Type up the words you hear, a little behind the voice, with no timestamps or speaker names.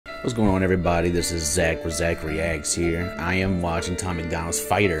What's going on, everybody? This is Zach with Zach Reacts here. I am watching Tom MacDonald's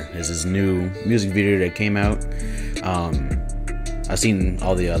Fighter. This is his new music video that came out. I've seen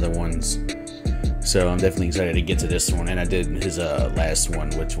all the other ones, so I'm definitely excited to get to this one. And I did his last one,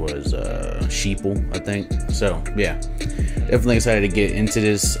 which was Sheeple, I think. So yeah, definitely excited to get into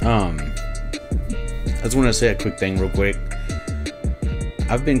this. I just want to say a quick thing real quick.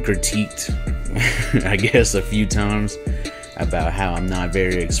 I've been critiqued, I guess, a few times about how I'm not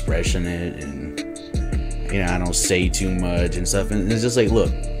very expressionate and, you know, I don't say too much and stuff. And it's just like, look,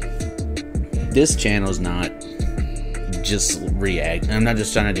 this channel is not just react. I'm not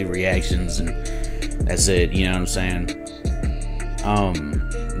just trying to do reactions and that's it, you know what I'm saying?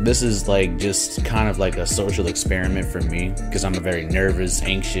 This is like just kind of like a social experiment for me, because I'm a very nervous,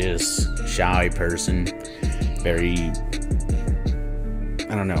 anxious, shy person. Very,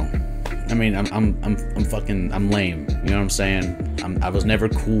 I don't know. I mean, I'm lame. You know what I'm saying? I was never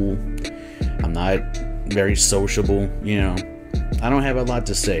cool. I'm not very sociable. You know, I don't have a lot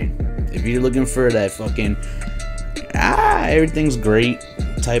to say. If you're looking for that fucking everything's great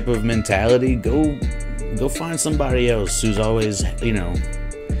type of mentality, go find somebody else who's always, you know,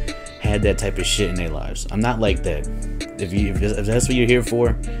 had that type of shit in their lives. I'm not like that. If that's what you're here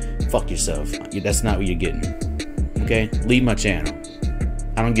for, fuck yourself. That's not what you're getting. Okay, leave my channel.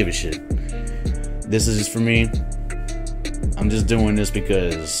 I don't give a shit. This is just for me. I'm just doing this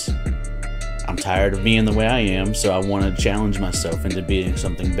because I'm tired of being the way I am, so I want to challenge myself into being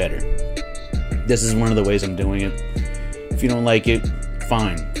something better. This is one of the ways I'm doing it. If you don't like it,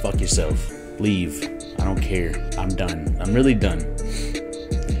 fine. Fuck yourself. Leave. I don't care. I'm done. I'm really done.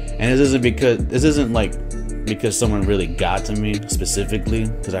 And this isn't like because someone really got to me specifically,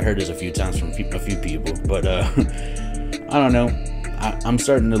 because I heard this a few times from a few people, but I don't know. I'm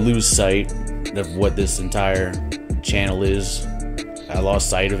starting to lose sight of what this entire channel is. I lost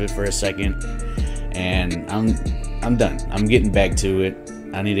sight of it for a second, and I'm done. I'm getting back to it.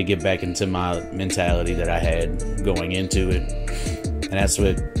 I need to get back into my mentality that I had going into it, and that's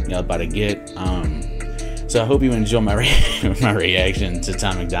what y'all about to get. So I hope you enjoy my my reaction to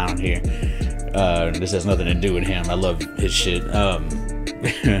Tom MacDonald here. This has nothing to do with him. I love his shit. I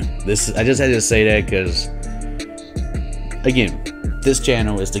just had to say that because, again, this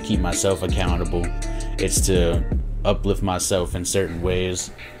channel is to keep myself accountable. It's to uplift myself in certain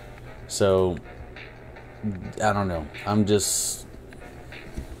ways. So, I don't know. I don't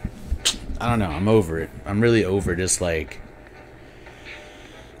know. I'm over it. I'm really over this, like,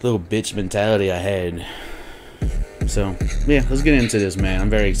 little bitch mentality I had. So, yeah, let's get into this, man. I'm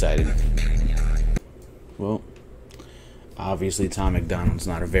very excited. Well, obviously Tom MacDonald's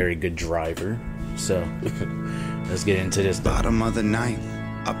not a very good driver, so let's get into this. Bottom of the ninth,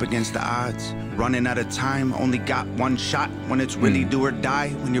 up against the odds, running out of time, only got one shot. When it's really do or die,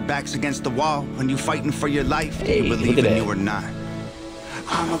 when your back's against the wall, when you fighting for your life, hey, do you believe in you or not?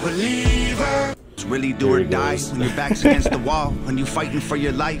 I'm a believer. It's really do or die, when your back's against the wall, when you fighting for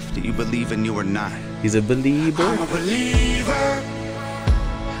your life, do you believe in you or not? He's a believer. I'm a believer.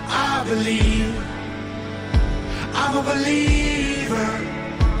 I believe. I'm a believer.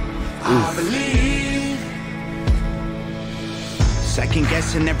 I believe. Second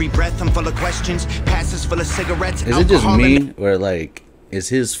guessing every breath, I'm full of questions. Passes full of cigarettes. Is it just me, or like, is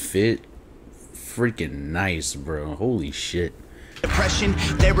his fit freaking nice, bro? Holy shit. Depression,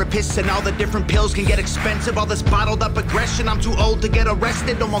 therapists, and all the different pills can get expensive. All this bottled up aggression. I'm too old to get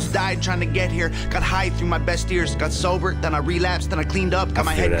arrested. Almost died trying to get here. Got high through my best years. Got sober, then I relapsed, then I cleaned up. Got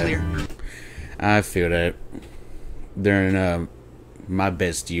my head clear. I feel that. During my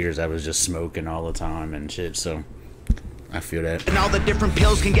best years, I was just smoking all the time and shit, so I feel that. And all the different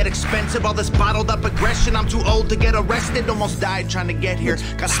pills can get expensive. All this bottled up aggression. I'm too old to get arrested. Almost died trying to get here.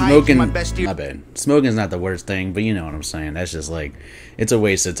 Got high through my best years. My bad. Smoking's not the worst thing, but you know what I'm saying. That's just like, it's a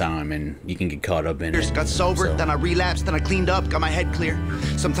waste of time, and you can get caught up in it. Got sober, then I relapsed, then I cleaned up, got my head clear.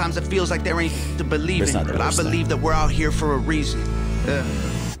 Sometimes it feels like there ain't to believe in, but I believe that we're out here for a reason.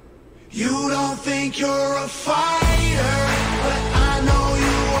 You don't think you're a fighter, but I know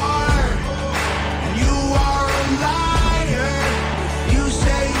you are. And you are a liar if you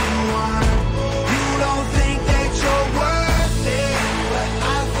say you are. You don't think that you're worth it, but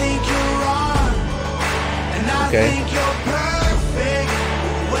I think you're wrong. And I think you're perfect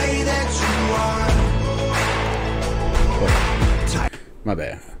the way that you are. My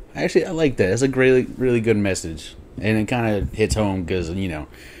bad. Actually, I like that. That's a really good message. And it kind of hits home because, you know,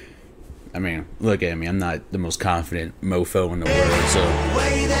 I mean, look at me. I'm not the most confident mofo in the world, so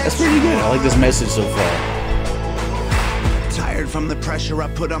that's pretty good. I like this message so far. Tired from the pressure I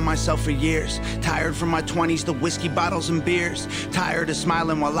put on myself for years. Tired from my 20s, the whiskey bottles and beers. Tired of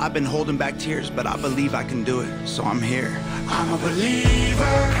smiling while I've been holding back tears. But I believe I can do it, so I'm here. I'm a believer.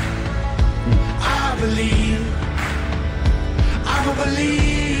 I believe. I'm a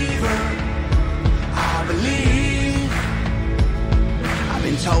believer. I believe. I've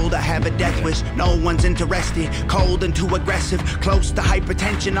been told I have a death wish, no one's interested. Cold and too aggressive, close to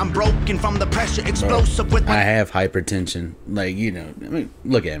hypertension. I'm broken from the pressure, explosive with my... I have hypertension. Like, you know, I mean,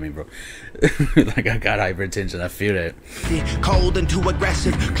 look at me, bro. Like, I got hypertension, I feel that. Cold and too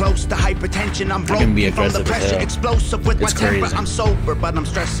aggressive, close to hypertension. I'm broken from the pressure, explosive with my temper. I'm sober, but I'm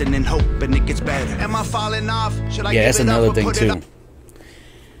stressing and hoping it gets better. Am I falling off? Should I give that's it another up or thing put too. it up?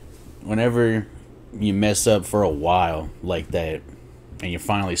 Whenever you mess up for a while like that, and you're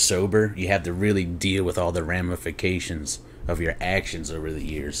finally sober, you have to really deal with all the ramifications of your actions over the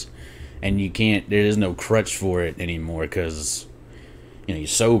years. And you can't, there is no crutch for it anymore, because, you know, you're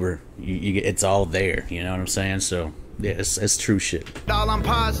sober. You get, it's all there, you know what I'm saying? So, yeah, it's true shit. All on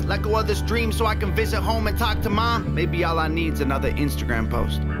pause, let go of this dream so I can visit home and talk to mom. Maybe all I need's another Instagram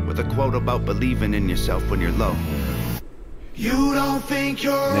post with a quote about believing in yourself when you're low. You don't think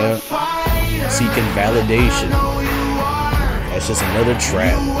you're a fighter. Seeking validation. That's just another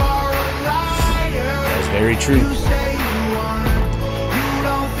trap. That's very true. You say you are. You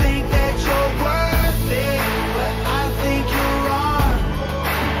don't think that you're worth it, but I think you're wrong.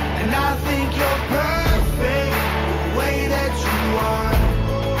 And I think you're perfect the way that you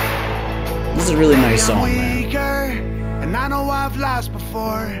are. This is a really nice song, man. And I know I've lost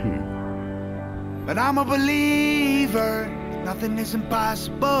before, but I'm a believer. Nothing is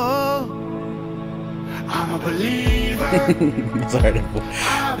impossible. I'm a believer. Sorry.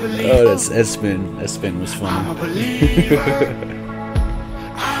 Oh, that spin was fun. I'm a believer.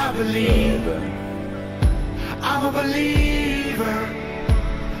 I believe. I'm a believer.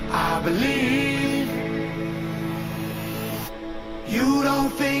 I believe. You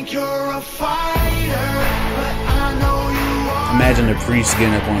don't think you're a fighter, but I know you are. Imagine the priest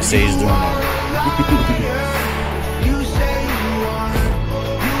getting up on stage doing that. You say you are.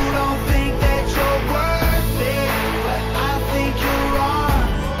 You don't think that you're worth it, but I think you're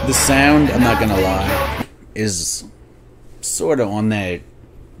wrong. The sound, I'm not gonna lie, is sort of on that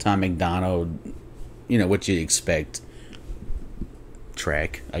Tom MacDonald, you know, what you expect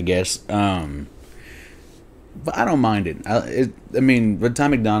track, I guess. But I don't mind it. I mean, with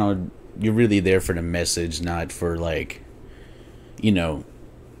Tom MacDonald, you're really there for the message, not for, like, you know,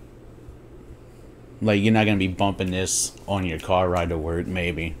 like, you're not gonna be bumping this on your car ride to work,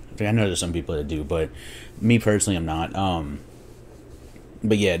 maybe. I know there's some people that do, but me personally, I'm not.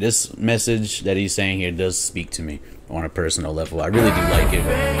 But yeah, this message that he's saying here does speak to me on a personal level. I really do like it.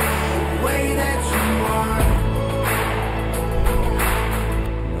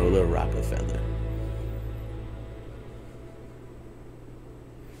 Nola Rockefeller.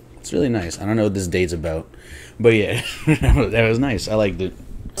 It's really nice. I don't know what this date's about, but yeah, that was nice. I liked it.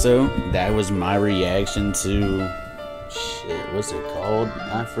 So that was my reaction to shit. What's it called?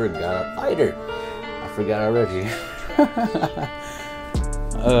 I forgot. Fighter. I forgot already.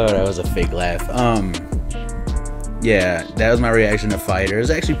 Oh, that was a fake laugh. Yeah, that was my reaction to Fighter. It was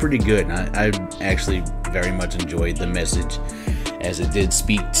actually pretty good. I actually very much enjoyed the message, as it did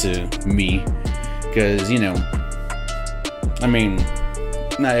speak to me. Because, you know, I mean,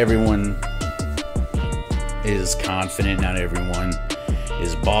 not everyone is confident. Not everyone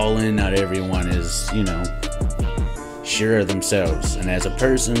is balling. Not everyone is, you know, sure of themselves. And as a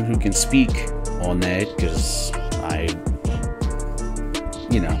person who can speak on that, because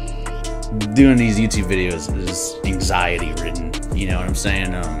you know, doing these YouTube videos is anxiety ridden, you know what I'm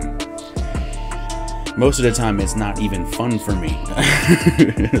saying? Most of the time it's not even fun for me.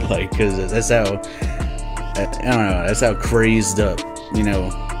 Like, cause that's how, I don't know, that's how crazed up, you know,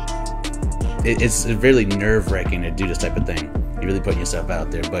 it's really nerve-wracking to do this type of thing. You're really putting yourself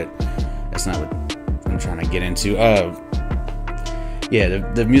out there, but that's not what I'm trying to get into.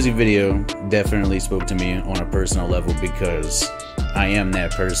 Yeah, the music video definitely spoke to me on a personal level, because I am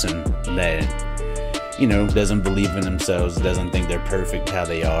that person that, you know, doesn't believe in themselves, doesn't think they're perfect how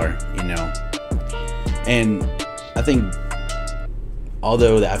they are, you know. And I think,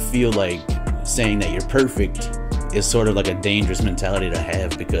 although I feel like saying that you're perfect is sort of like a dangerous mentality to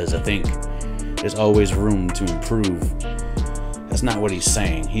have, because I think there's always room to improve. That's not what he's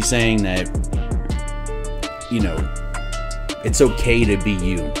saying. He's saying that, you know, it's okay to be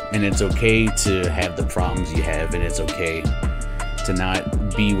you, and it's okay to have the problems you have, and it's okay to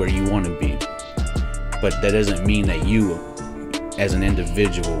not be where you want to be. But that doesn't mean that you as an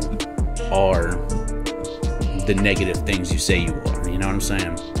individual are the negative things you say you are. You know what I'm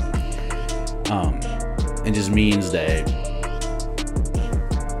saying? It just means that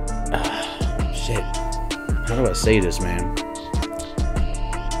shit. How do I say this, man?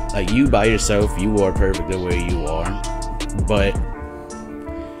 Like, you by yourself, you are perfect the way you are, but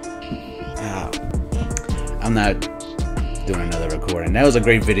I'm not doing another recording. That was a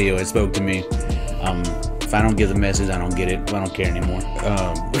great video. It spoke to me. If I don't get the message, I don't get it. I don't care anymore.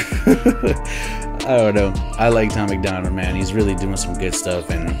 I don't know. I like Tom MacDonald, man. He's really doing some good stuff,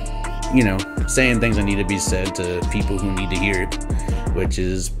 and you know, saying things that need to be said to people who need to hear it, which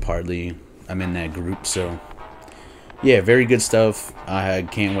is partly I'm in that group. So yeah, very good stuff. I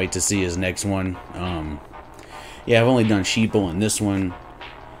can't wait to see his next one. Yeah, I've only done Sheeple in this one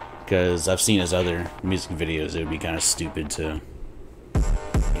because I've seen his other music videos. It would be kind of stupid to,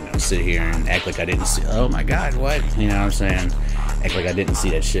 you know, sit here and act like I didn't see. Oh my God, what? You know what I'm saying? Act like I didn't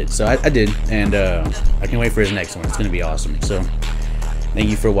see that shit. So I did, and I can't wait for his next one. It's gonna be awesome. So thank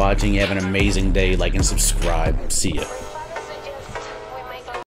you for watching. You have an amazing day. Like and subscribe. See ya.